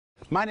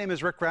My name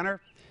is Rick Renner,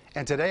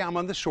 and today I'm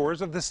on the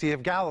shores of the Sea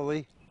of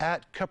Galilee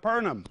at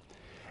Capernaum.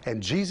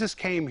 And Jesus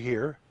came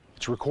here,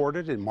 it's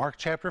recorded in Mark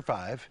chapter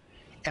 5,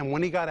 and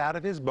when he got out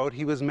of his boat,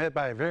 he was met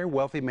by a very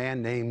wealthy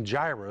man named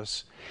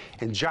Jairus.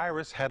 And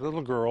Jairus had a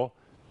little girl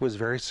who was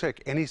very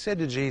sick. And he said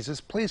to Jesus,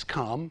 "Please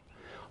come.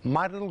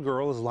 My little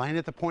girl is lying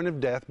at the point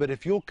of death, but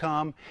if you'll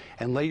come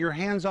and lay your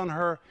hands on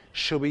her,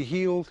 she'll be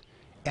healed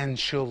and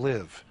she'll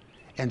live."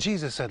 And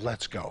Jesus said,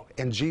 "Let's go."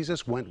 And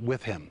Jesus went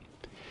with him.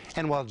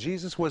 And while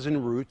Jesus was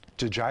en route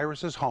to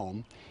Jairus'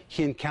 home,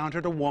 he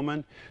encountered a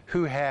woman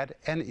who had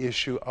an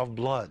issue of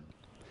blood.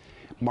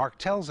 Mark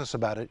tells us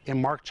about it in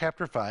Mark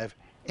chapter 5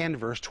 and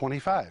verse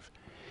 25.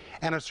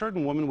 And a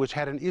certain woman which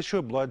had an issue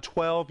of blood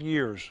 12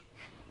 years.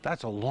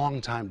 That's a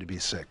long time to be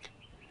sick.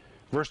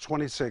 Verse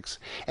 26,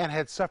 and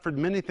had suffered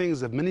many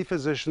things of many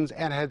physicians,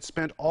 and had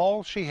spent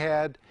all she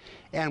had,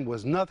 and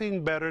was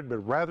nothing bettered, but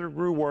rather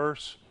grew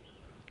worse.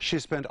 She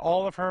spent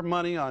all of her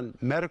money on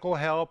medical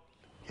help.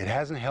 It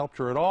hasn't helped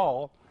her at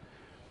all.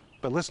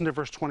 But listen to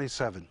verse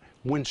 27.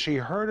 When she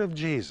heard of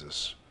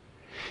Jesus,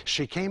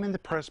 she came in the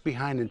press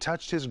behind and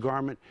touched his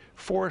garment,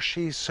 for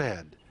she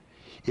said,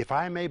 "If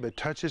I may but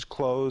touch his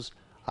clothes,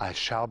 I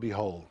shall be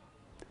whole."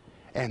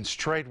 And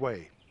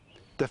straightway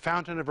the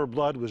fountain of her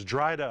blood was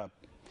dried up,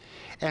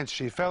 and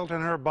she felt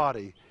in her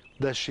body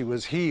that she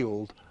was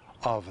healed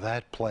of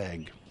that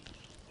plague.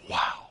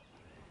 Wow!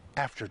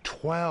 After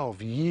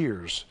 12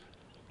 years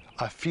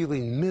of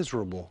feeling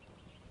miserable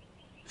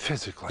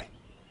physically,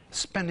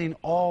 spending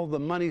all the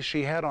money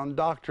she had on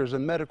doctors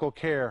and medical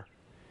care,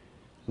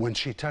 when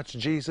she touched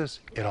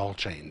Jesus, it all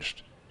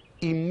changed.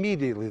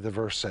 Immediately, the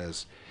verse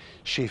says,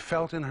 she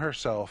felt in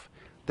herself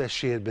that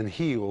she had been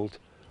healed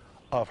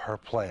of her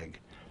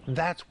plague.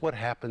 That's what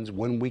happens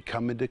when we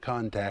come into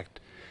contact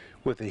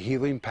with the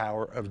healing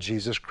power of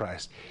Jesus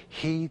Christ.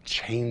 He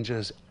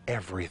changes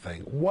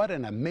everything. What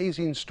an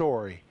amazing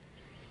story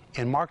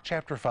in Mark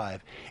chapter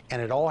 5,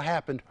 and it all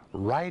happened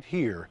right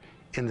here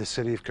in the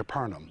city of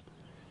Capernaum.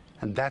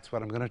 And that's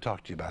what I'm going to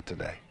talk to you about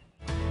today.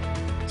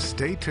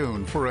 Stay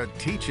tuned for a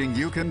teaching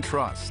you can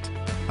trust,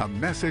 a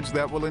message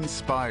that will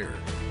inspire,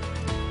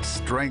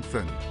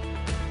 strengthen,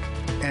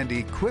 and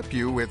equip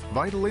you with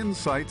vital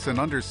insights and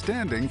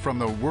understanding from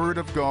the Word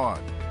of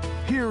God.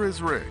 Here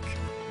is Rick.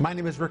 My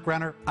name is Rick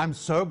Renner. I'm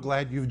so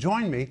glad you've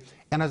joined me.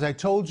 And as I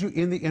told you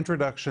in the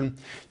introduction,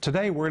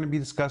 today we're going to be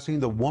discussing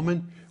the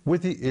woman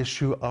with the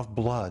issue of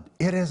blood.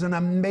 It is an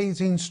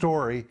amazing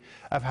story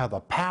of how the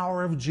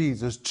power of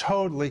Jesus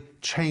totally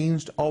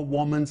changed a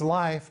woman's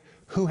life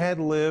who had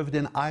lived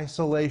in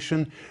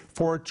isolation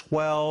for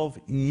 12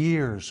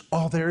 years.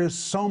 Oh, there is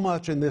so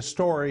much in this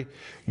story.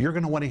 You're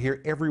going to want to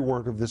hear every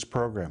word of this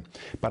program.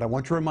 But I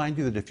want to remind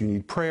you that if you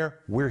need prayer,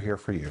 we're here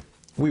for you.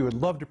 We would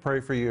love to pray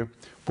for you.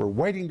 We're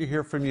waiting to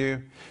hear from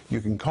you. You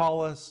can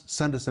call us,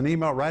 send us an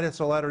email, write us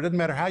a letter. It doesn't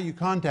matter how you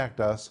contact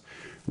us.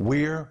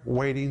 We're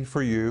waiting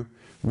for you.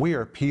 We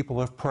are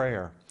people of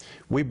prayer.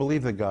 We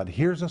believe that God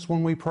hears us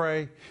when we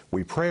pray.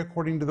 We pray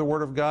according to the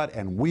Word of God,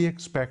 and we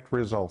expect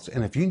results.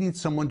 And if you need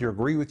someone to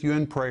agree with you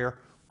in prayer,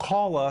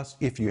 call us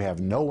if you have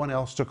no one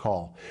else to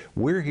call.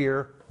 We're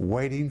here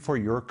waiting for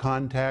your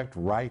contact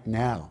right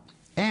now.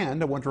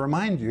 And I want to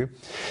remind you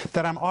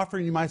that I'm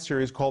offering you my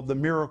series called The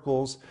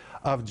Miracles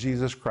of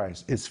Jesus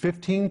Christ. It's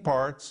 15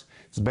 parts.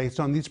 It's based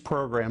on these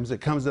programs.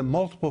 It comes in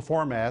multiple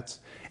formats,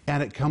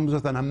 and it comes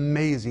with an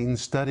amazing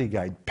study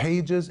guide.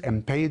 Pages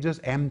and pages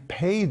and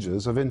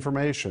pages of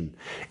information.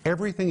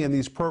 Everything in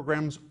these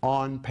programs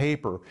on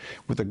paper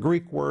with the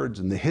Greek words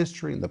and the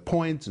history and the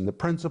points and the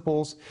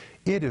principles.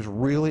 It is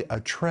really a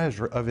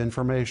treasure of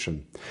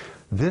information.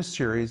 This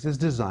series is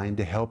designed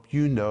to help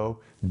you know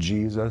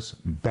Jesus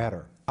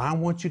better. I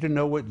want you to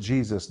know what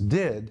Jesus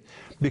did,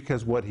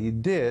 because what he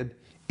did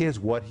is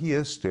what he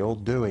is still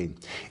doing.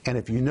 And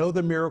if you know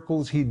the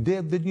miracles he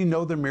did, then you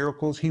know the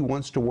miracles he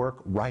wants to work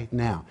right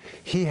now.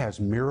 He has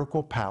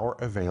miracle power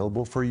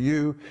available for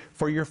you,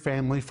 for your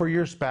family, for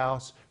your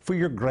spouse, for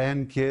your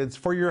grandkids,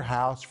 for your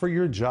house, for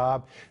your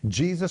job.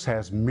 Jesus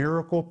has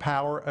miracle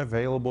power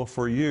available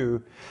for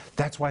you.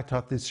 That's why I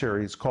taught this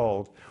series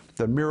called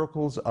The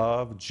Miracles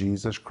of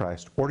Jesus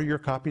Christ. Order your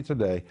copy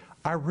today.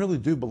 I really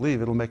do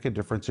believe it'll make a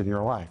difference in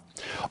your life.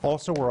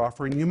 Also, we're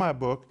offering you my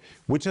book,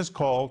 which is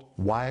called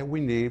Why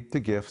We Need the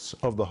Gifts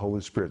of the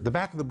Holy Spirit. The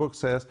back of the book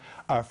says,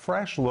 A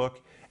Fresh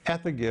Look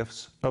at the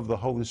Gifts of the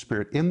Holy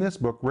Spirit. In this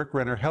book, Rick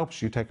Renner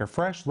helps you take a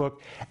fresh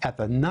look at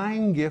the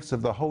 9 gifts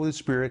of the Holy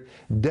Spirit,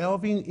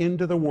 delving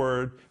into the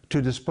Word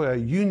to display a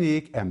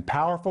unique and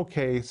powerful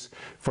case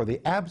for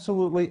the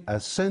absolutely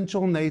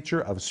essential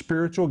nature of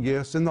spiritual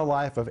gifts in the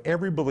life of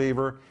every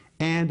believer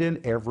and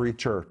in every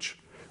church.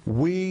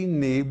 We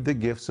need the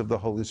gifts of the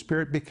Holy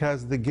Spirit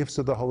because the gifts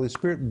of the Holy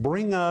Spirit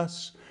bring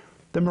us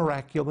the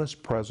miraculous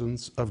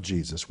presence of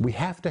Jesus. We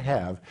have to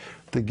have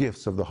the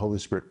gifts of the Holy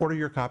Spirit. Order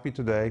your copy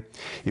today.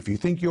 If you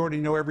think you already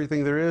know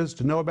everything there is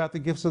to know about the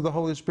gifts of the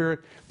Holy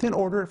Spirit, then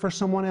order it for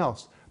someone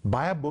else.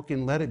 Buy a book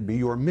and let it be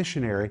your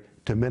missionary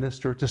to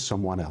minister to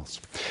someone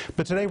else.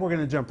 But today we're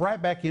going to jump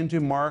right back into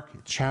Mark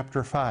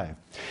chapter 5.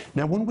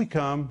 Now when we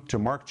come to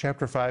Mark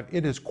chapter 5,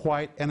 it is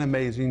quite an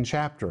amazing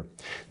chapter.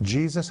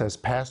 Jesus has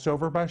passed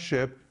over by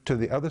ship to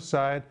the other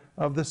side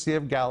of the Sea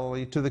of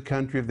Galilee to the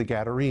country of the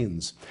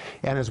Gadarenes.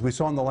 And as we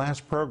saw in the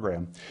last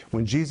program,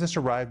 when Jesus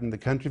arrived in the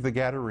country of the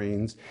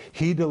Gadarenes,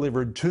 he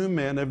delivered 2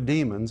 men of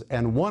demons,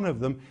 and one of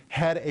them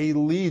had a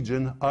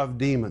legion of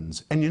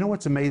demons. And you know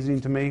what's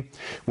amazing to me?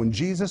 When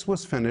Jesus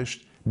was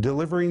finished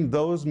delivering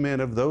those men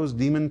of those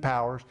demon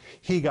powers,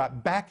 he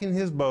got back in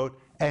his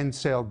boat and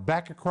sailed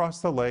back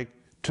across the lake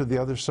to the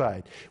other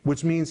side,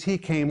 which means he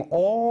came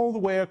all the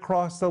way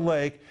across the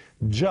lake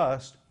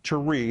just to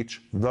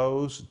reach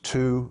those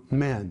 2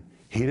 men.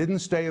 He didn't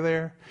stay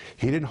there.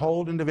 He didn't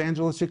hold an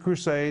evangelistic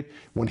crusade.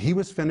 When he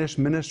was finished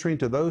ministering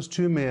to those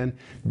 2 men,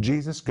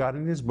 Jesus got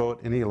in his boat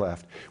and he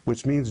left,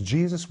 which means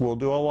Jesus will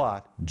do a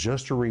lot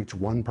just to reach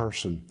one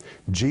person.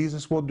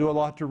 Jesus will do a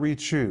lot to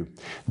reach you.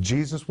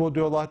 Jesus will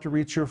do a lot to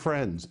reach your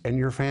friends and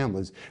your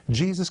families.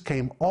 Jesus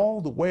came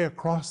all the way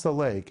across the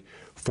lake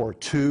for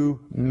 2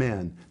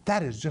 men.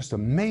 That is just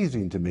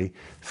amazing to me.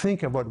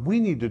 Think of what we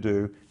need to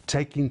do,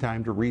 taking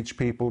time to reach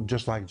people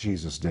just like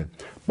Jesus did.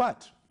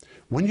 But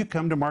when you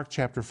come to Mark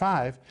chapter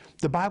 5,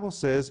 the Bible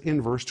says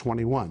in verse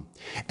 21,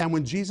 and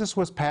when Jesus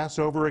was passed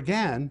over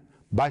again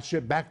by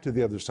ship back to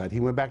the other side, he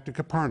went back to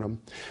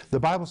Capernaum, the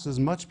Bible says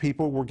much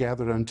people were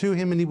gathered unto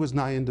him, and he was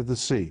nigh unto the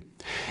sea.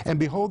 And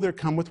behold, there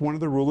cometh one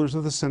of the rulers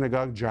of the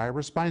synagogue,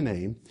 Jairus by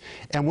name,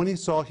 and when he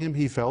saw him,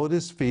 he fell at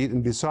his feet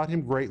and besought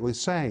him greatly,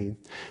 saying,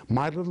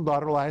 My little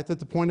daughter lieth at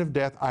the point of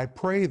death. I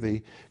pray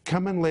thee,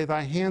 come and lay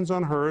thy hands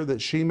on her,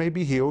 that she may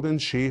be healed,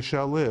 and she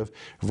shall live.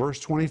 Verse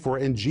 24,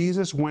 and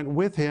Jesus went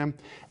with him,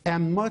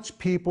 and much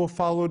people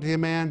followed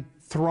him and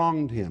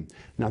thronged him.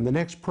 Now in the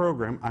next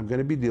program, I'm going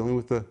to be dealing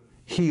with the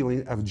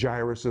healing of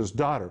Jairus'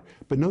 daughter.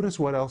 But notice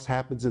what else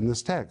happens in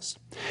this text.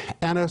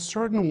 And a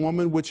certain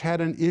woman which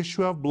had an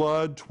issue of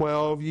blood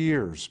 12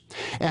 years,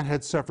 and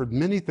had suffered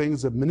many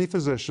things of many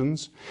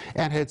physicians,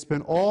 and had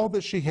spent all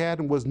that she had,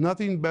 and was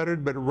nothing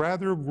bettered, but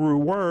rather grew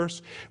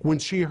worse, when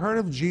she heard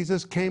of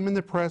Jesus, came in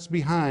the press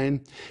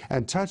behind,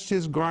 and touched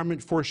his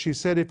garment, for she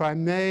said, If I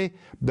may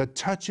but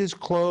touch his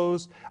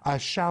clothes, I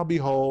shall be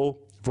whole.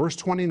 Verse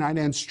 29,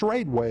 and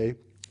straightway,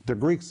 the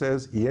Greek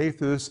says,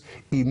 iethus,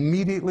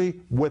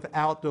 immediately,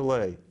 without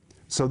delay.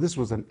 So this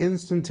was an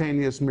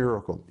instantaneous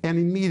miracle. And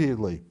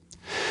immediately,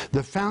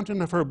 the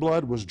fountain of her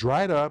blood was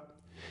dried up,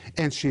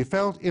 and she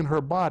felt in her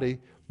body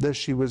that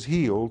she was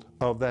healed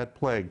of that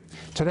plague.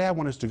 Today I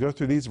want us to go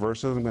through these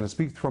verses. I'm going to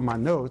speak from my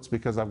notes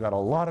because I've got a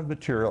lot of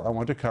material I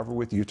want to cover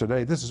with you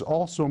today. This is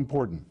also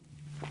important.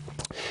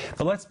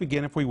 But let's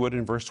begin, if we would,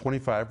 in verse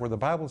 25, where the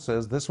Bible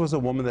says this was a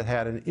woman that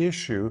had an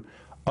issue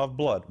of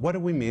blood. What do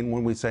we mean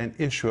when we say an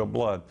issue of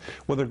blood?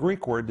 Well, the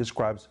Greek word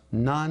describes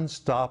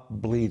non-stop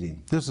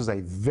bleeding. This is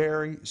a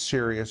very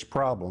serious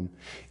problem.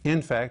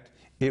 In fact,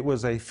 it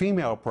was a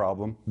female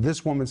problem.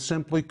 This woman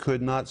simply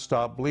could not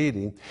stop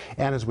bleeding.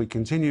 And as we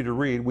continue to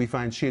read, we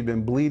find she had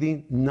been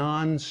bleeding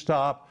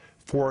non-stop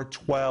for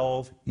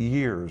 12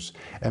 years.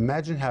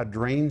 Imagine how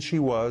drained she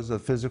was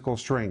of physical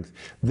strength.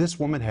 This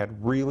woman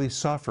had really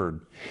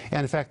suffered.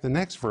 And in fact, the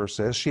next verse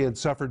says she had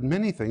suffered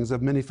many things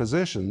of many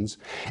physicians,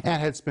 and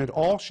had spent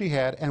all she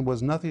had, and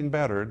was nothing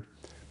bettered,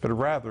 but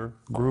rather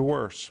grew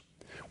worse.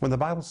 When the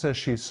Bible says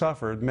she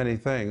suffered many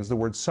things, the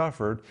word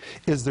suffered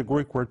is the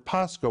Greek word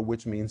pasco,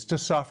 which means to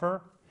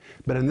suffer.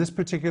 But in this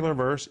particular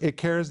verse, it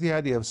carries the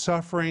idea of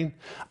suffering,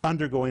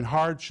 undergoing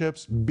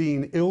hardships,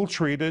 being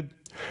ill-treated,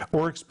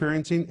 or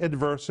experiencing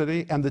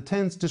adversity, and the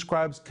tense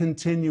describes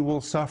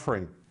continual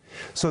suffering.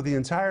 So the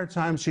entire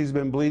time she's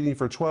been bleeding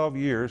for 12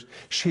 years,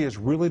 she has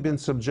really been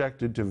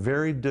subjected to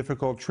very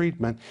difficult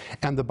treatment,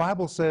 and the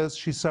Bible says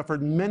she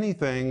suffered many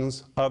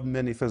things of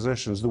many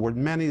physicians. The word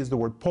many is the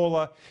word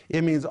pola.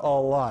 It means a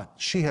lot.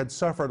 She had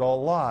suffered a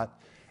lot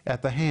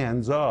at the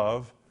hands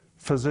of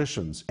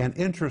physicians. And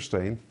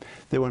interesting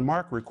that when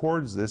Mark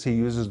records this, he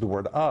uses the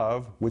word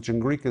of, which in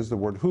Greek is the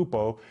word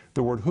hupo.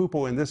 The word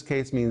hupo in this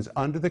case means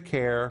under the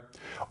care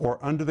or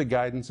under the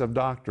guidance of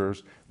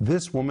doctors.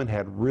 This woman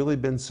had really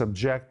been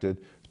subjected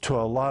to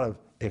a lot of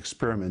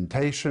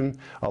experimentation,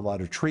 a lot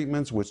of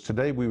treatments, which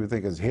today we would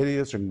think is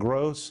hideous and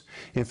gross.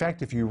 In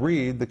fact, if you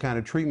read the kind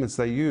of treatments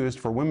they used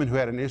for women who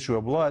had an issue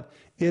of blood,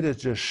 it is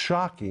just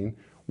shocking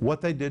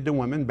what they did to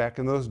women back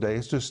in those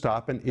days to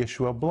stop an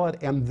issue of blood.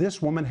 And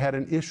this woman had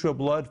an issue of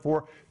blood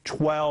for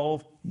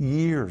 12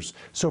 years.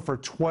 So for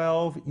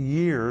 12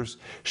 years,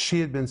 she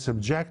had been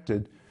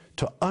subjected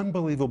to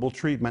unbelievable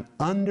treatment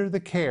under the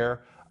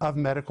care of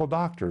medical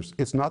doctors.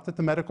 It's not that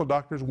the medical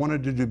doctors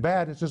wanted to do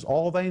bad, it's just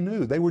all they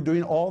knew. They were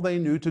doing all they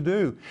knew to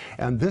do.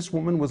 And this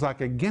woman was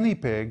like a guinea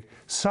pig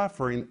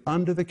suffering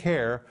under the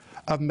care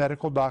of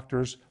medical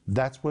doctors.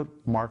 That's what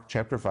Mark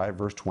chapter 5,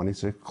 verse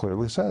 26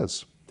 clearly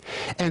says.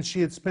 And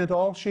she had spent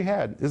all she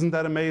had. Isn't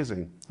that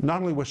amazing?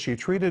 Not only was she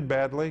treated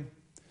badly,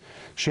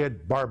 she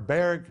had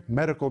barbaric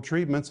medical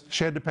treatments,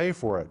 she had to pay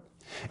for it.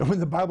 And when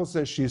the Bible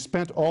says she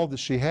spent all that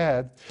she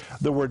had,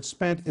 the word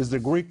spent is the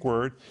Greek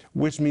word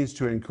which means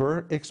to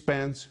incur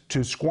expense,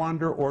 to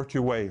squander, or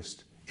to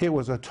waste. It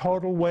was a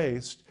total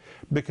waste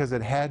because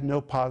it had no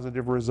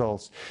positive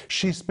results.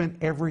 She spent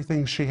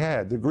everything she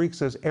had. The Greek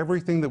says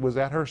everything that was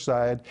at her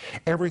side,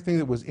 everything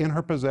that was in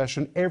her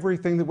possession,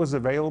 everything that was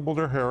available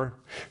to her.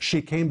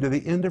 She came to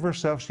the end of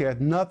herself. She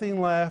had nothing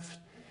left.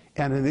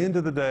 And at the end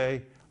of the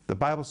day, the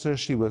Bible says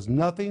she was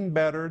nothing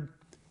bettered.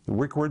 The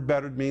Greek word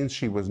bettered means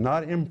she was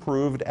not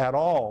improved at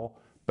all,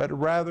 but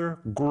rather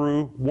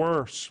grew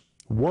worse.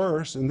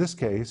 Worse, in this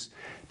case,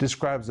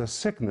 describes a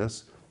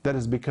sickness that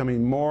is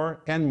becoming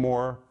more and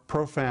more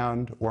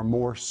profound or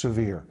more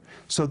severe.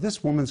 So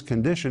this woman's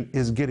condition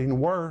is getting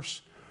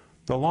worse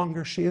the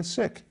longer she is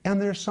sick. And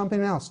there's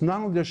something else. Not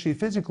only does she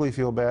physically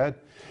feel bad,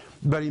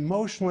 but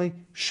emotionally,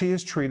 she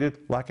is treated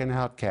like an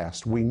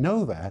outcast. We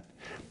know that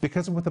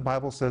because of what the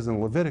Bible says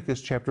in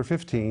Leviticus chapter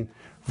 15,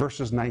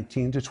 verses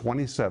 19 to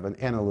 27.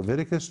 And in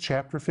Leviticus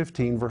chapter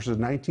 15, verses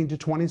 19 to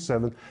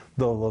 27,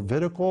 the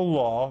Levitical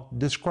law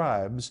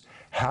describes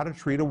how to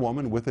treat a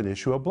woman with an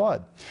issue of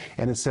blood.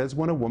 And it says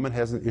when a woman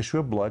has an issue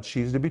of blood,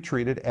 she's to be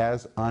treated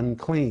as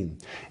unclean.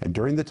 And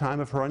during the time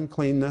of her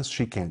uncleanness,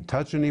 she can't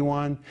touch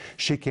anyone.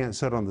 She can't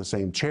sit on the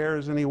same chair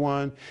as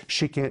anyone.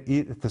 She can't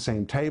eat at the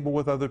same table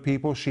with other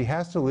people. She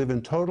has to live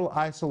in total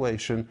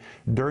isolation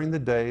during the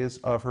days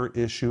of her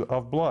issue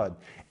of blood.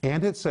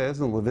 And it says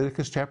in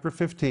Leviticus chapter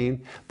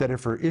 15 that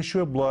if her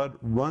issue of blood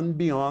run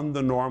beyond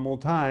the normal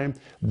time,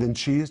 then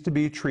she is to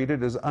be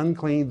treated as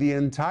unclean the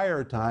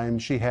entire time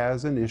she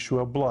has an issue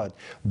of blood.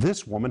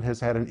 This woman has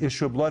had an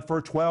issue of blood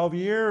for 12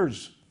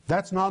 years.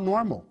 That's not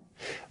normal.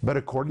 But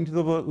according to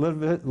the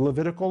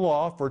Levitical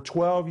law, for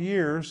 12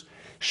 years,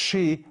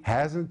 she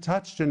hasn't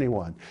touched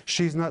anyone.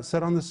 She's not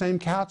sat on the same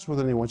couch with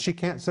anyone. She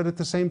can't sit at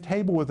the same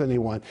table with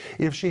anyone.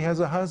 If she has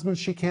a husband,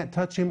 she can't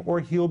touch him or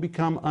he'll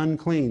become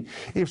unclean.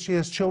 If she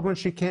has children,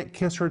 she can't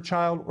kiss her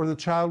child or the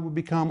child will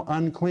become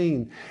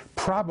unclean.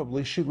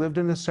 Probably she lived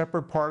in a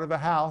separate part of a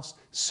house,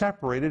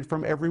 separated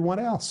from everyone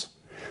else.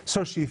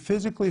 So she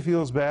physically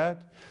feels bad.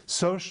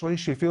 Socially,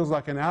 she feels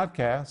like an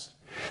outcast.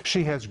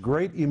 She has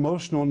great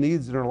emotional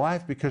needs in her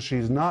life because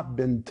she's not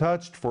been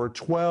touched for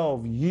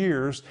 12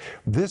 years.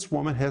 This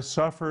woman has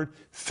suffered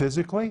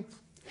physically.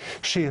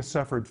 She has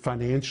suffered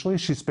financially.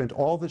 She spent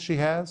all that she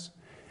has.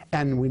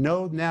 And we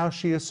know now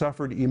she has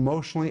suffered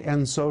emotionally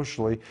and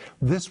socially.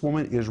 This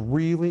woman is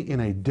really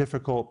in a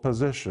difficult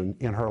position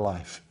in her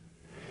life.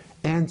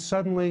 And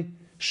suddenly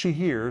she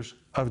hears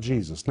of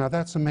Jesus. Now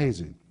that's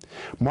amazing.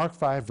 Mark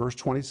 5, verse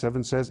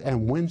 27 says,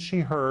 and when she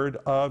heard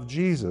of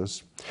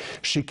Jesus,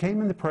 she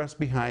came in the press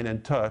behind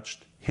and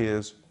touched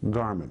his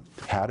garment.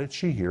 How did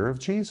she hear of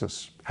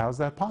Jesus? How's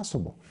that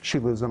possible? She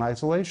lives in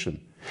isolation.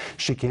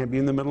 She can't be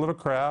in the middle of a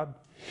crowd.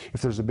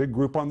 If there's a big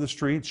group on the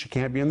street, she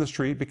can't be in the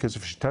street because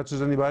if she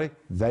touches anybody,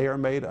 they are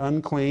made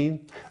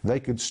unclean. They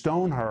could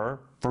stone her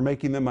for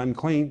making them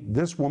unclean.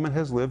 This woman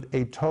has lived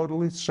a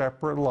totally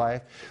separate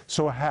life.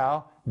 So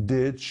how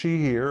did she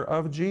hear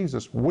of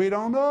Jesus? We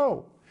don't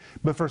know.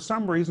 But for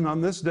some reason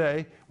on this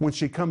day, when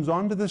she comes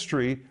onto the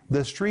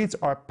streets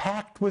are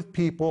packed with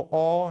people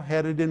all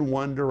headed in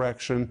one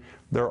direction.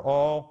 They're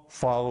all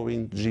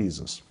following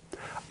Jesus.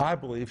 I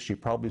believe she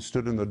probably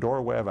stood in the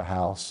doorway of a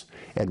house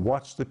and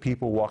watched the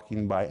people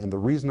walking by. And the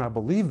reason I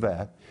believe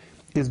that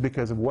is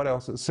because of what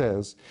else it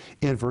says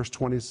in verse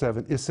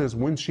 27. It says,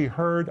 when she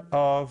heard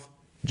of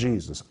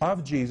Jesus.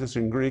 Of Jesus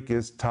in Greek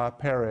is ta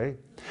pere.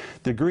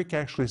 The Greek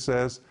actually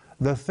says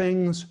the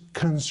things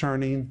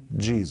concerning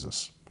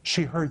Jesus.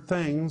 She heard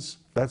things,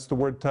 that's the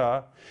word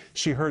ta.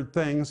 She heard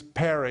things,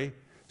 peri,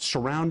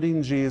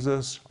 surrounding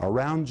Jesus,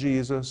 around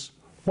Jesus.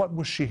 What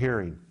was she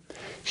hearing?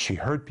 She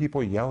heard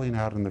people yelling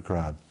out in the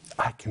crowd.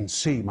 I can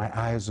see, my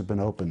eyes have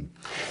been opened.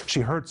 She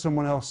heard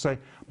someone else say,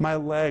 my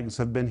legs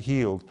have been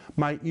healed.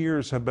 My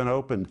ears have been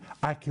opened.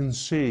 I can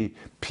see.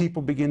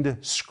 People begin to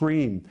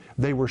scream.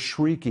 They were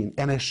shrieking.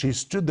 And as she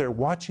stood there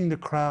watching the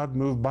crowd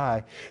move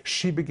by,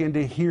 she began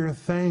to hear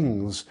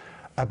things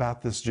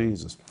about this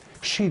Jesus.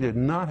 She did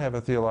not have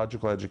a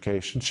theological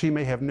education. She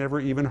may have never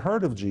even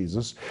heard of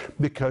Jesus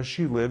because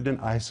she lived in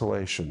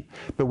isolation.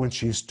 But when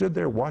she stood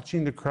there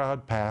watching the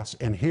crowd pass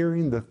and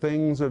hearing the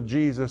things of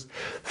Jesus,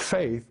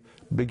 faith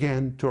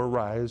began to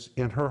arise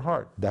in her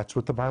heart. That's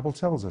what the Bible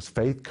tells us.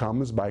 Faith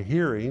comes by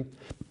hearing,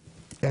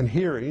 and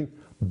hearing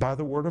by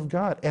the Word of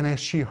God. And as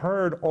she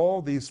heard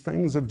all these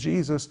things of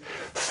Jesus,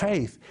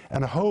 faith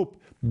and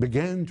hope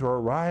began to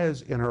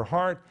arise in her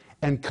heart,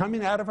 and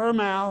coming out of her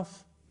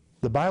mouth,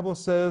 the Bible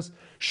says,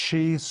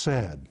 she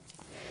said,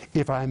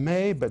 if I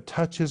may but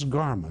touch his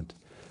garment,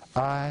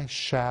 I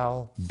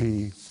shall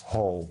be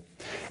whole.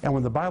 And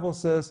when the Bible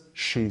says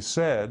she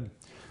said,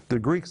 the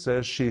Greek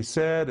says she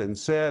said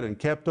and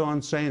kept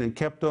on saying and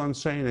kept on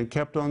saying and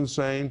kept on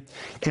saying.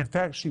 In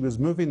fact, she was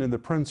moving in the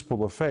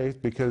principle of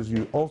faith because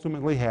you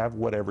ultimately have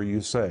whatever you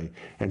say.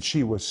 And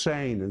she was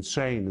saying and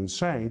saying and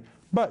saying,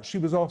 but she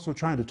was also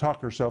trying to talk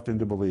herself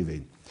into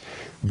believing.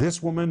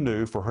 This woman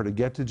knew for her to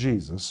get to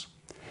Jesus,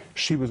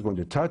 she was going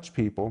to touch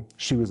people.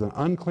 She was an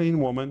unclean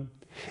woman.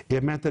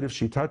 It meant that if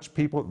she touched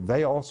people,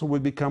 they also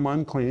would become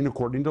unclean.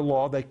 According to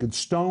law, they could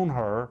stone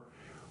her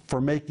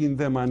for making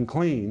them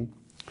unclean.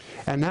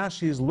 And now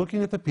she's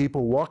looking at the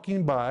people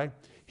walking by,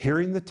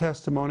 hearing the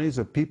testimonies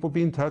of people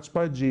being touched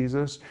by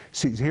Jesus.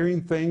 She's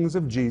hearing things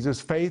of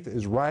Jesus. Faith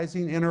is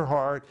rising in her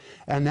heart.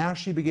 And now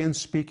she begins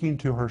speaking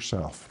to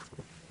herself.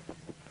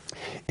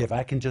 If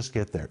I can just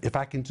get there, if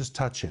I can just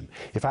touch him,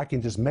 if I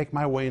can just make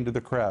my way into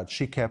the crowd.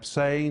 She kept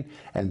saying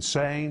and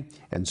saying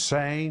and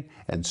saying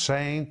and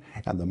saying,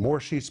 and the more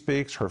she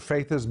speaks, her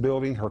faith is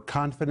building, her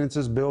confidence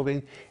is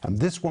building, and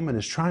this woman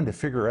is trying to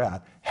figure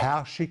out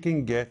how she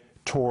can get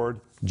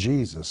toward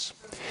Jesus.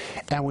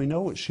 And we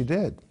know what she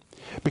did,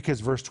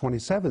 because verse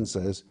 27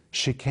 says,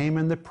 she came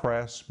in the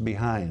press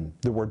behind.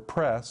 The word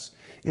press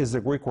is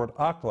the Greek word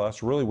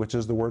aklos, really, which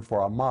is the word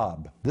for a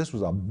mob. This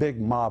was a big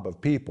mob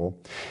of people.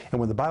 And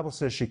when the Bible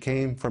says she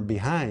came from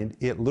behind,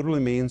 it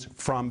literally means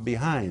from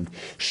behind.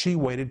 She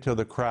waited till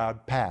the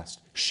crowd passed.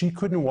 She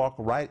couldn't walk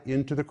right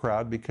into the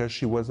crowd because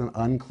she was an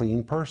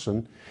unclean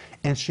person,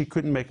 and she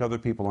couldn't make other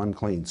people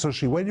unclean. So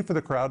she waited for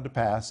the crowd to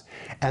pass,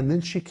 and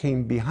then she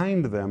came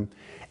behind them,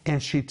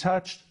 and she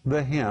touched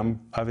the hem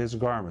of his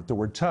garment. The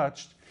word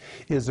touched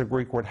is the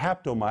Greek word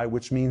haptomai,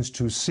 which means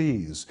to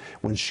seize.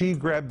 When she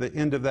grabbed the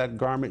end of that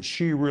garment,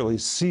 she really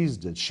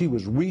seized it. She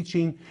was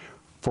reaching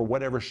for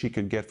whatever she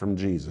could get from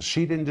Jesus.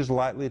 She didn't just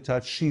lightly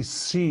touch, she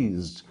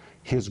seized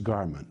his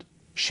garment.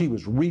 She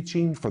was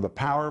reaching for the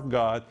power of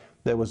God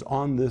that was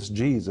on this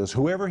Jesus.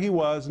 Whoever he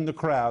was in the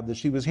crowd that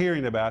she was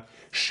hearing about,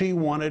 she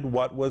wanted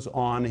what was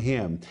on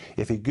him.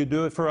 If he could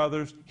do it for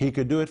others, he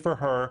could do it for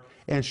her.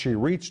 And she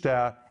reached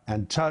out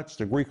and touched.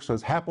 The Greek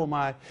says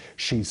hapomai.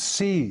 She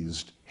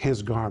seized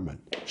his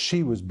garment.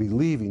 She was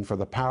believing for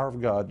the power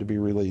of God to be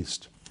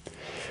released.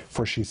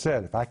 For she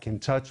said, if I can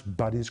touch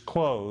but his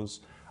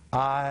clothes,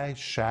 I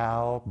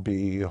shall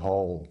be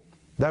whole.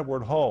 That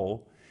word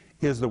whole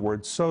is the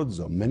word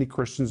sozo. Many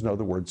Christians know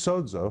the word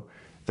sozo.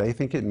 They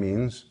think it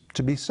means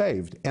to be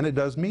saved, and it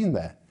does mean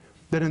that.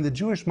 But in the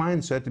Jewish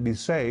mindset, to be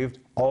saved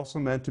also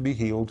meant to be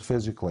healed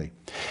physically.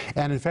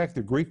 And in fact,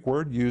 the Greek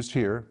word used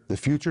here, the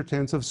future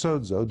tense of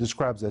sozo,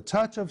 describes a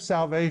touch of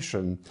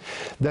salvation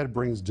that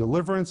brings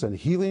deliverance and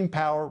healing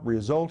power,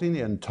 resulting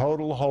in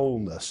total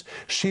wholeness.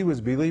 She was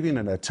believing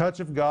in a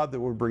touch of God that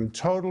would bring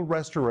total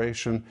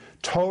restoration,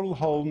 total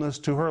wholeness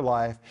to her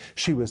life.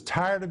 She was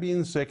tired of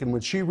being sick, and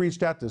when she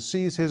reached out to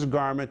seize his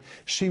garment,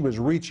 she was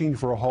reaching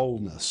for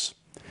wholeness.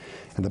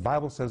 And the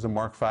Bible says in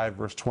Mark 5,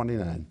 verse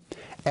 29,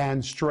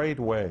 and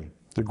straightway,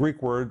 the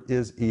Greek word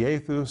is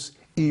iethus,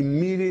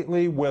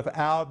 immediately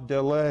without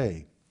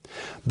delay,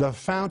 the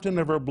fountain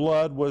of her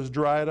blood was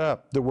dried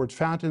up. The word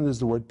fountain is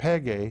the word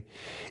pege.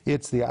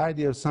 It's the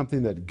idea of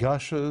something that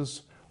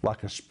gushes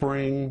like a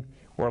spring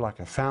or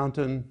like a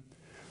fountain.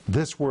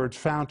 This word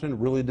fountain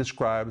really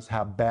describes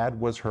how bad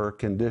was her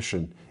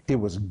condition. It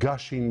was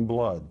gushing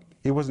blood.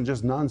 It wasn't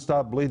just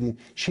nonstop bleeding.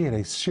 She had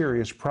a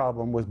serious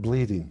problem with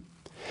bleeding.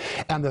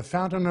 And the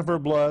fountain of her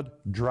blood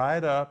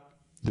dried up.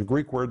 The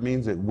Greek word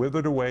means it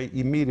withered away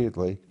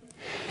immediately.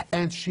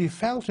 And she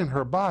felt in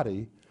her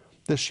body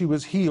that she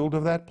was healed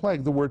of that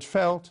plague. The word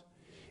felt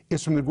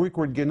is from the Greek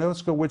word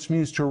genosko, which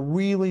means to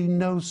really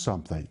know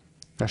something.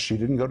 Now, she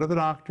didn't go to the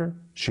doctor.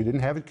 She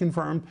didn't have it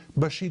confirmed,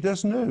 but she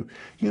just knew.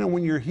 You know,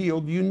 when you're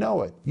healed, you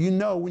know it. You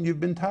know when you've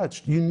been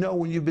touched. You know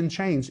when you've been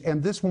changed.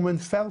 And this woman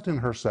felt in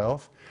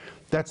herself.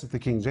 That's what the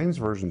King James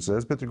Version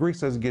says. But the Greek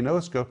says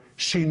genosko.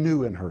 She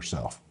knew in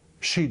herself.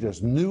 She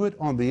just knew it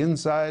on the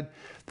inside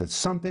that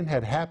something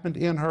had happened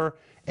in her,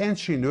 and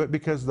she knew it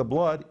because the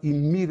blood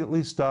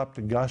immediately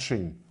stopped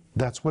gushing.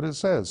 That's what it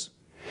says.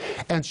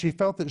 And she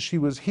felt that she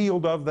was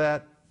healed of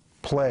that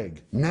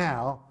plague.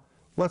 Now,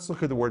 let's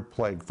look at the word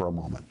plague for a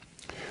moment.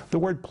 The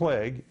word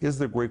plague is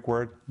the Greek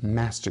word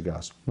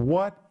mastigos.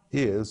 What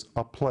is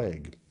a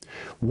plague?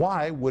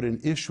 Why would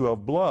an issue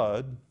of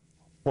blood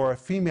or a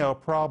female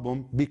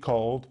problem be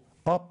called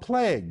a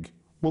plague?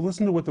 Well,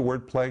 listen to what the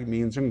word plague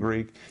means in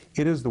Greek.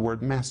 It is the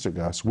word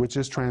mastigos, which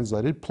is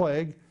translated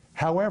plague.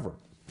 However,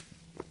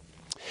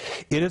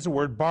 it is a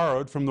word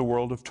borrowed from the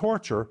world of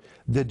torture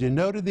that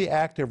denoted the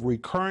act of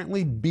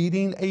recurrently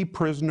beating a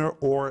prisoner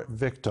or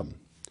victim.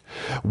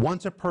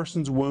 Once a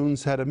person's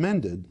wounds had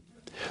amended,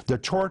 the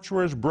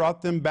torturers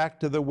brought them back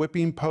to the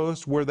whipping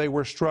post where they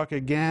were struck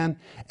again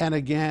and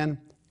again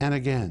and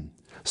again.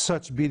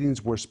 Such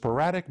beatings were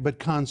sporadic but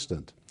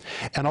constant.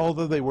 And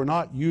although they were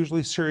not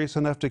usually serious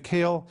enough to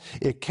kill,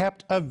 it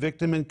kept a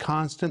victim in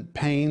constant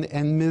pain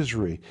and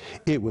misery.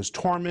 It was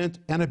torment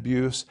and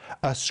abuse,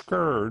 a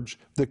scourge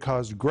that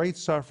caused great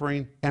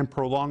suffering and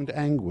prolonged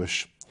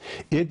anguish.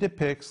 It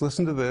depicts,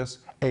 listen to this,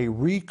 a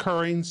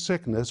recurring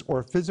sickness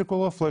or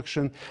physical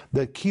affliction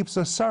that keeps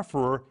a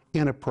sufferer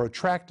in a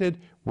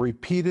protracted,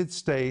 repeated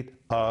state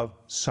of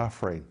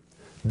suffering.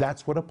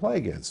 That's what a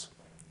plague is.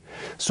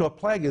 So a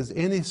plague is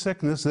any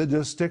sickness that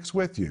just sticks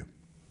with you.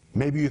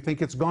 Maybe you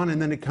think it's gone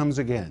and then it comes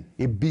again.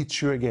 It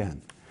beats you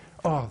again.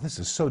 Oh, this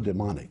is so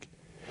demonic.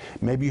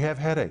 Maybe you have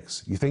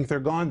headaches. You think they're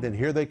gone, then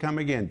here they come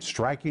again,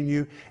 striking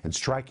you and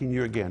striking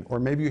you again. Or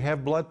maybe you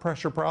have blood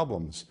pressure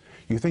problems.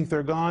 You think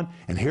they're gone,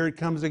 and here it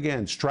comes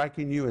again,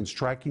 striking you and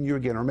striking you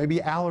again. Or maybe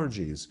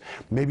allergies.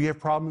 Maybe you have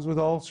problems with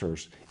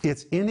ulcers.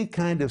 It's any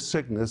kind of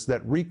sickness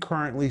that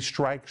recurrently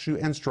strikes you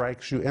and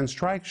strikes you and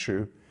strikes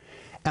you.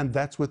 And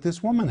that's what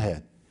this woman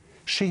had.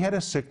 She had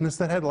a sickness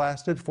that had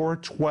lasted for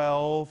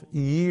 12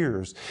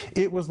 years.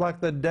 It was like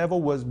the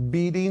devil was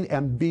beating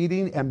and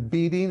beating and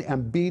beating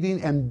and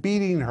beating and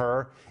beating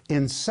her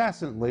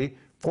incessantly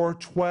for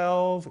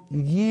 12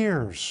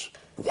 years.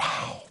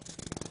 Wow.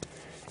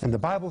 And the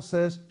Bible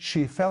says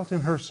she felt in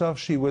herself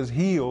she was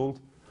healed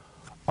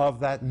of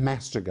that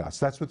mastigos.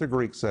 That's what the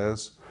Greek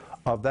says,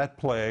 of that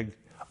plague,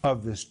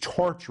 of this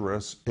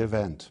torturous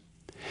event.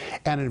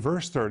 And in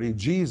verse 30,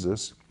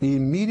 Jesus,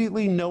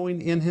 immediately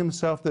knowing in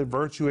himself that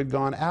virtue had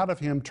gone out of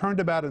him, turned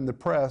about in the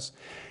press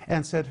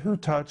and said, "Who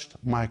touched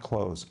my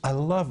clothes?" I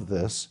love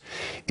this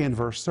in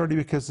verse 30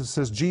 because it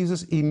says,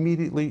 Jesus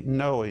immediately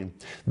knowing.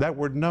 That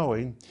word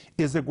knowing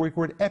is the Greek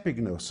word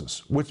epignosis,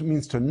 which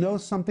means to know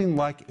something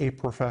like a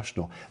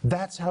professional.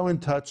 That's how in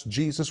touch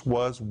Jesus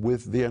was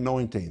with the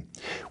anointing.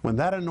 When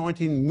that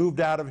anointing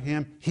moved out of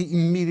him, he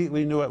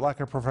immediately knew it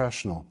like a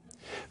professional.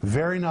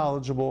 Very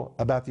knowledgeable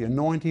about the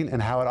anointing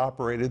and how it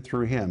operated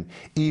through him.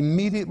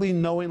 Immediately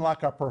knowing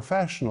like a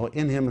professional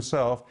in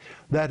himself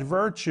that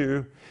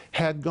virtue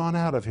had gone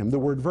out of him. The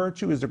word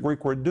virtue is the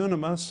Greek word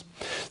dunamis.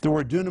 The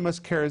word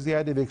dunamis carries the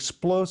idea of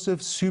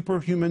explosive,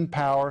 superhuman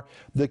power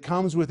that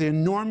comes with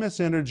enormous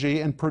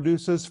energy and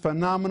produces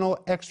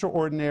phenomenal,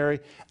 extraordinary,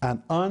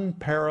 and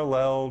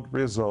unparalleled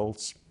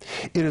results.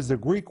 It is the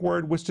Greek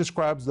word which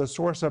describes the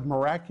source of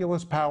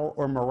miraculous power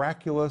or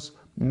miraculous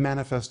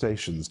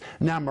manifestations.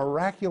 Now,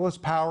 miraculous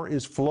power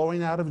is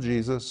flowing out of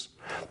Jesus.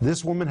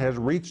 This woman has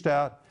reached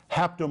out,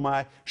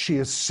 haptomai, she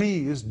has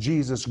seized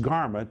Jesus'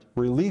 garment,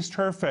 released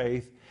her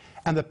faith,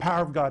 and the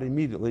power of God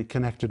immediately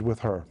connected with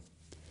her.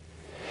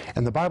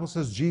 And the Bible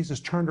says Jesus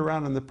turned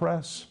around in the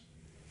press.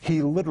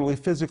 He literally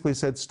physically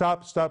said,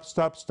 "Stop, stop,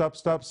 stop, stop,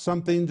 stop.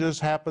 Something just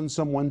happened.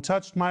 Someone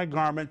touched my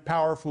garment.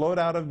 Power flowed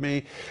out of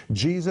me."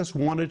 Jesus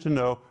wanted to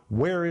know,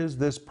 where is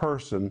this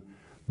person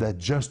that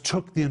just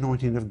took the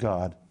anointing of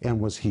God and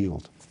was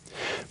healed?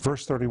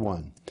 Verse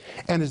 31,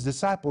 "And his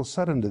disciples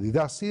said unto thee,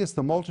 Thou seest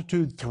the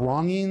multitude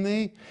thronging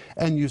thee,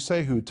 and you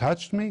say, Who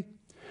touched me?"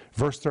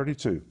 Verse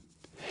 32,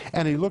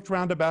 "And he looked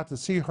round about to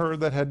see her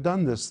that had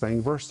done this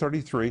thing." Verse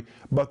 33,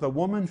 "But the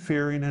woman,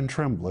 fearing and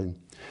trembling,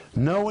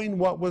 knowing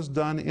what was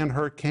done in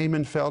her, came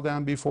and fell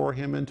down before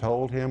him and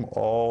told him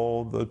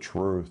all the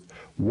truth."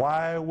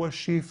 Why was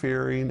she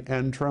fearing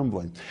and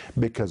trembling?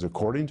 Because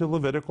according to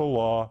Levitical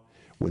law,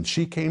 when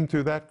she came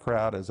through that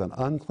crowd as an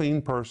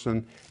unclean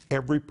person,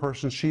 every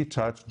person she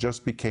touched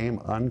just became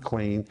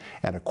unclean.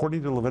 And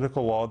according to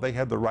Levitical law, they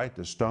had the right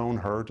to stone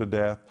her to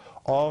death.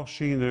 All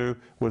she knew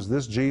was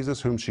this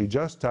Jesus whom she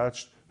just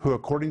touched, who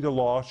according to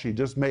law she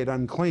just made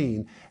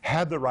unclean,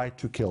 had the right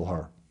to kill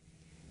her.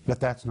 But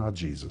that's not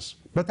Jesus.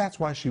 But that's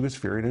why she was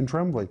fearing and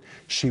trembling.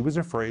 She was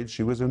afraid,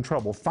 she was in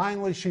trouble.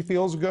 Finally, she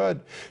feels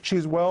good.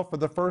 She's well for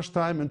the first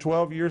time in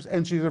 12 years,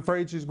 and she's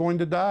afraid she's going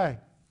to die.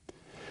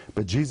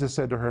 But Jesus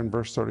said to her in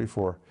verse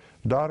 34,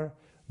 "Daughter,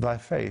 thy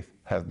faith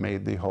hath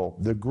made thee whole."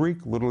 The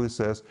Greek literally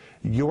says,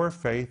 your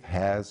faith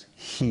has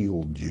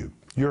healed you.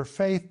 Your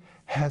faith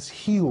has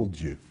healed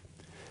you.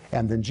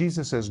 And then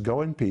Jesus says,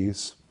 "Go in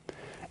peace,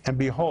 and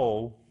be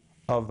whole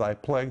of thy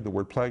plague." The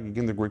word plague,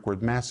 again, the Greek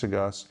word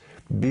mastigos,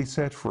 "be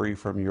set free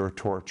from your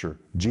torture."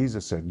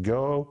 Jesus said,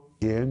 "Go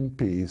in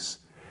peace,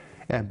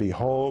 and be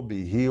whole,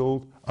 be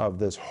healed of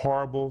this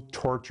horrible,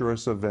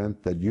 torturous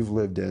event that you've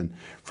lived in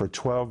for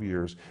 12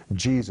 years.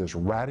 Jesus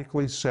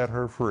radically set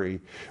her free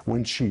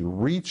when she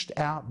reached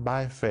out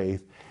by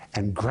faith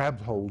and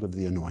grabbed hold of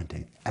the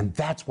anointing. And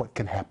that's what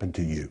can happen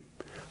to you.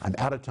 I'm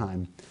out of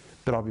time,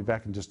 but I'll be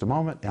back in just a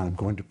moment, and I'm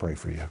going to pray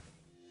for you.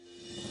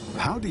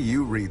 How do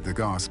you read the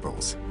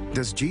Gospels?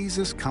 Does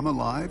Jesus come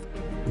alive?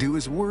 Do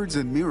his words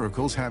and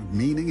miracles have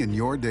meaning in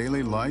your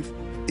daily life?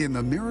 In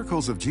the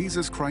Miracles of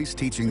Jesus Christ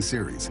teaching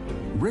series,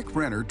 Rick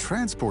Renner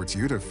transports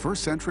you to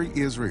first century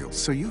Israel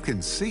so you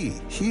can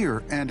see,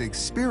 hear, and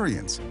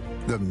experience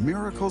the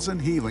miracles and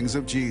healings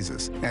of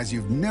Jesus as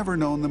you've never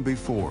known them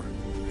before.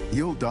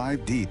 You'll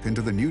dive deep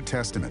into the New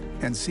Testament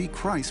and see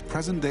Christ's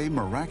present-day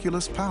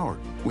miraculous power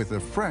with a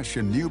fresh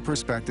and new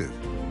perspective.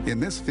 In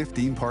this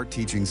 15-part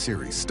teaching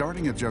series,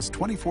 starting at just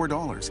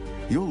 $24,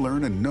 you'll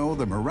learn and know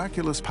the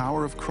miraculous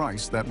power of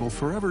Christ that will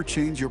forever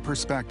change your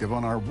perspective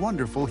on our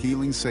wonderful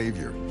healing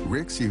Savior.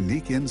 Rick's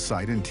unique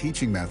insight and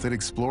teaching method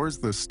explores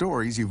the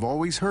stories you've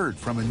always heard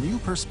from a new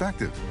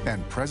perspective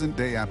and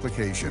present-day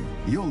application.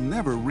 You'll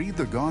never read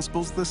the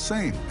Gospels the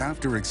same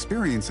after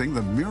experiencing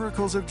the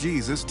Miracles of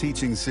Jesus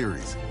teaching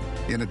series.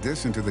 In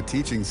addition to the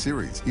teaching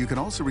series, you can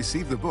also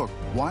receive the book,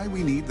 Why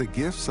We Need the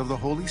Gifts of the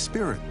Holy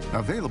Spirit,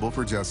 available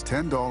for just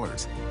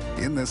 $10.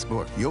 In this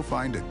book, you'll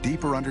find a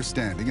deeper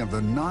understanding of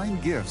the 9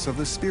 gifts of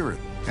the Spirit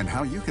and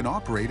how you can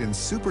operate in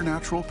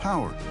supernatural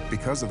power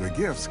because of the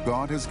gifts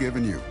God has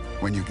given you.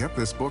 When you get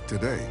this book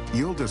today,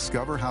 you'll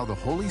discover how the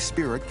Holy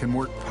Spirit can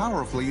work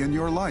powerfully in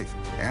your life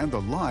and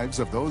the lives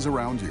of those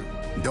around you.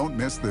 Don't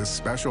miss this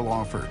special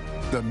offer,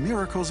 The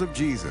Miracles of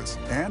Jesus,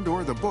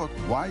 and/or the book,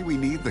 Why We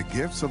Need the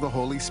Gifts of the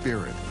Holy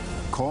Spirit.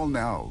 Call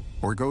now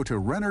or go to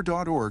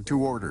renner.org to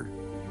order.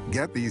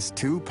 Get these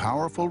 2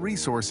 powerful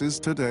resources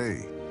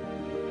today.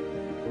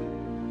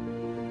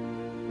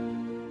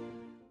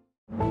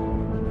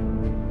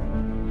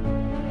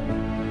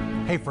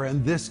 Hey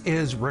friend, this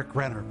is Rick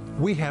Renner.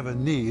 We have a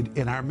need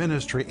in our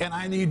ministry, and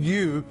I need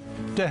you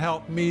to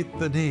help meet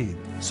the need.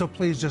 So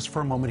please, just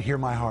for a moment, hear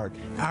my heart.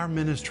 Our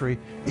ministry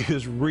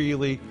is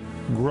really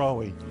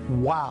growing.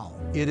 Wow,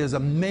 it is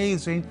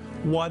amazing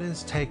what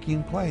is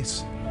taking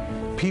place.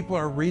 People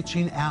are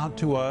reaching out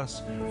to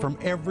us from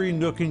every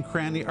nook and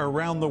cranny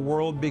around the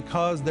world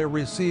because they're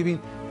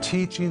receiving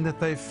teaching that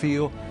they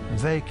feel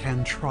they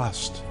can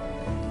trust.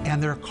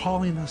 And they're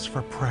calling us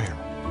for prayer.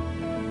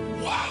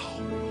 Wow.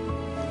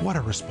 What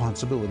a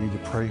responsibility to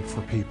pray for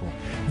people.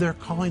 They're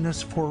calling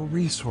us for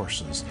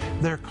resources.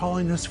 They're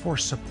calling us for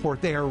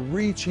support. They are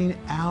reaching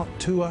out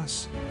to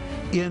us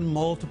in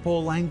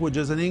multiple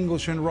languages, in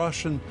English and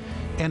Russian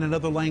and in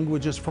other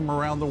languages from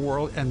around the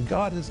world. And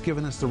God has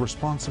given us the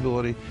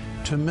responsibility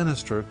to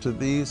minister to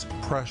these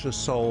precious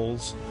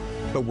souls.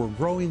 But we're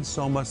growing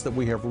so much that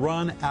we have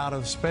run out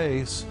of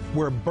space.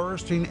 We're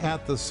bursting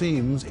at the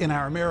seams in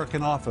our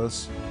American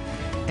office.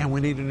 And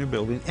we need a new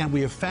building, and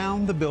we have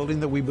found the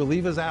building that we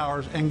believe is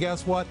ours, and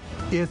guess what?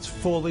 It's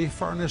fully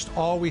furnished.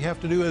 All we have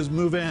to do is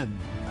move in.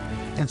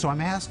 And so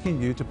I'm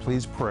asking you to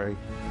please pray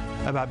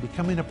about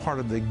becoming a part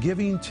of the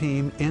giving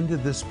team into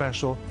this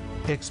special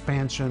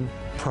expansion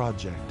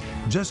project.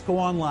 Just go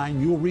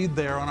online. You'll read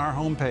there on our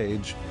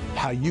homepage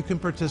how you can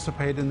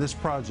participate in this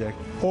project,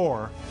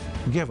 or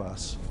give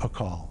us a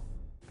call.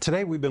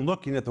 Today we've been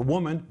looking at the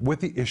woman with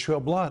the issue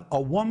of blood, a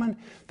woman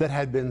that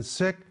had been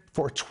sick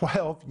for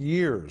 12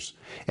 years.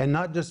 And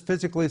not just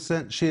physically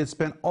sick, she had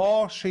spent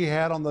all she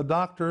had on the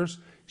doctors.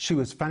 She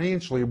was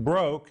financially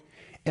broke.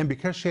 And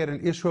because she had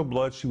an issue of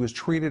blood, she was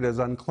treated as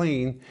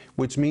unclean,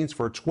 which means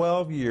for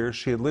 12 years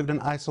she had lived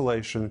in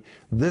isolation.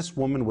 This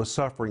woman was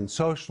suffering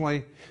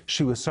socially.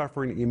 She was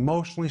suffering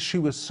emotionally. She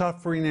was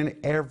suffering in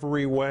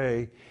every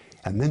way.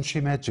 And then she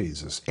met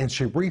Jesus, and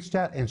she reached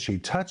out and she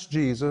touched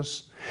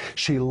Jesus.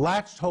 She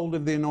latched hold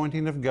of the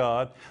anointing of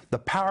God. The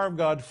power of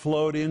God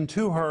flowed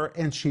into her,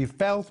 and she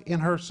felt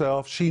in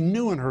herself, she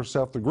knew in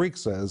herself, the Greek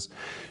says,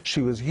 she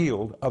was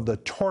healed of the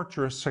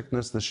torturous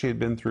sickness that she had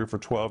been through for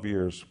 12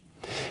 years.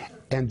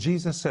 And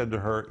Jesus said to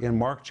her in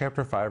Mark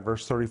chapter 5,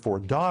 verse 34,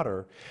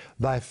 "Daughter,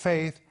 thy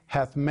faith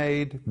hath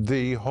made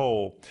thee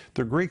whole."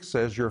 The Greek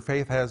says, your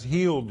faith has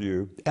healed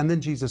you. And then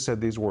Jesus said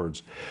these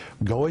words,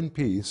 "Go in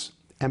peace,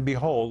 and be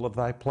whole of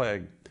thy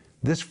plague."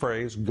 This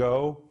phrase,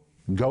 go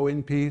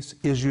in peace,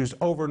 is used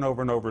over and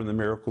over and over in the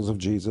miracles of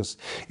Jesus.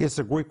 It's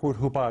the Greek word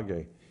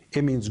hupage.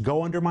 It means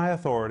go under my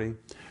authority,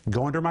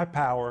 go under my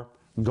power,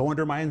 go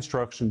under my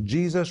instruction.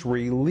 Jesus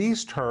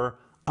released her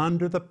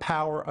under the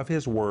power of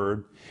his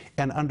word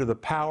and under the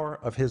power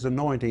of his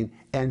anointing,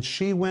 and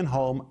she went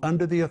home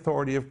under the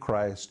authority of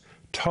Christ,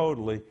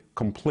 totally,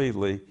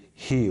 completely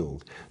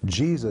healed.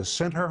 Jesus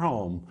sent her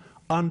home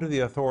under the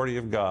authority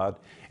of God,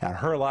 and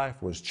her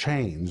life was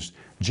changed.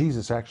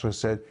 Jesus actually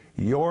said,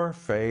 your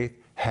faith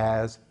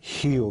has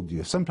healed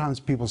you. Sometimes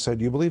people say,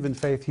 do you believe in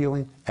faith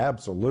healing?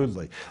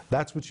 Absolutely.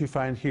 That's what you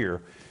find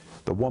here.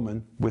 The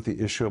woman with the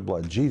issue of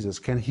blood. Jesus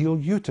can heal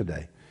you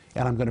today.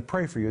 And I'm going to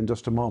pray for you in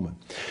just a moment.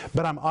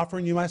 But I'm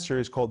offering you my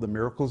series called The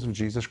Miracles of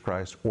Jesus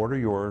Christ. Order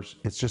yours.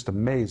 It's just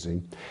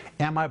amazing.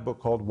 And my book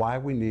called Why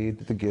We Need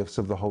the Gifts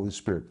of the Holy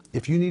Spirit.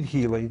 If you need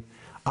healing,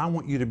 I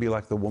want you to be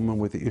like the woman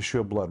with the issue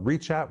of blood.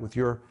 Reach out with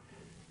your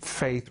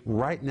faith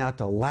right now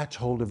to latch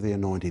hold of the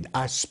anointing.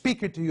 I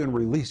speak it to you and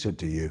release it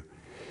to you.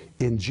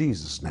 In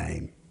Jesus'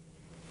 name,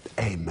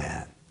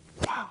 amen.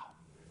 Wow.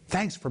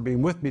 Thanks for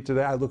being with me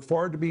today. I look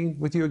forward to being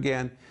with you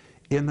again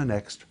in the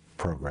next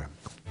program.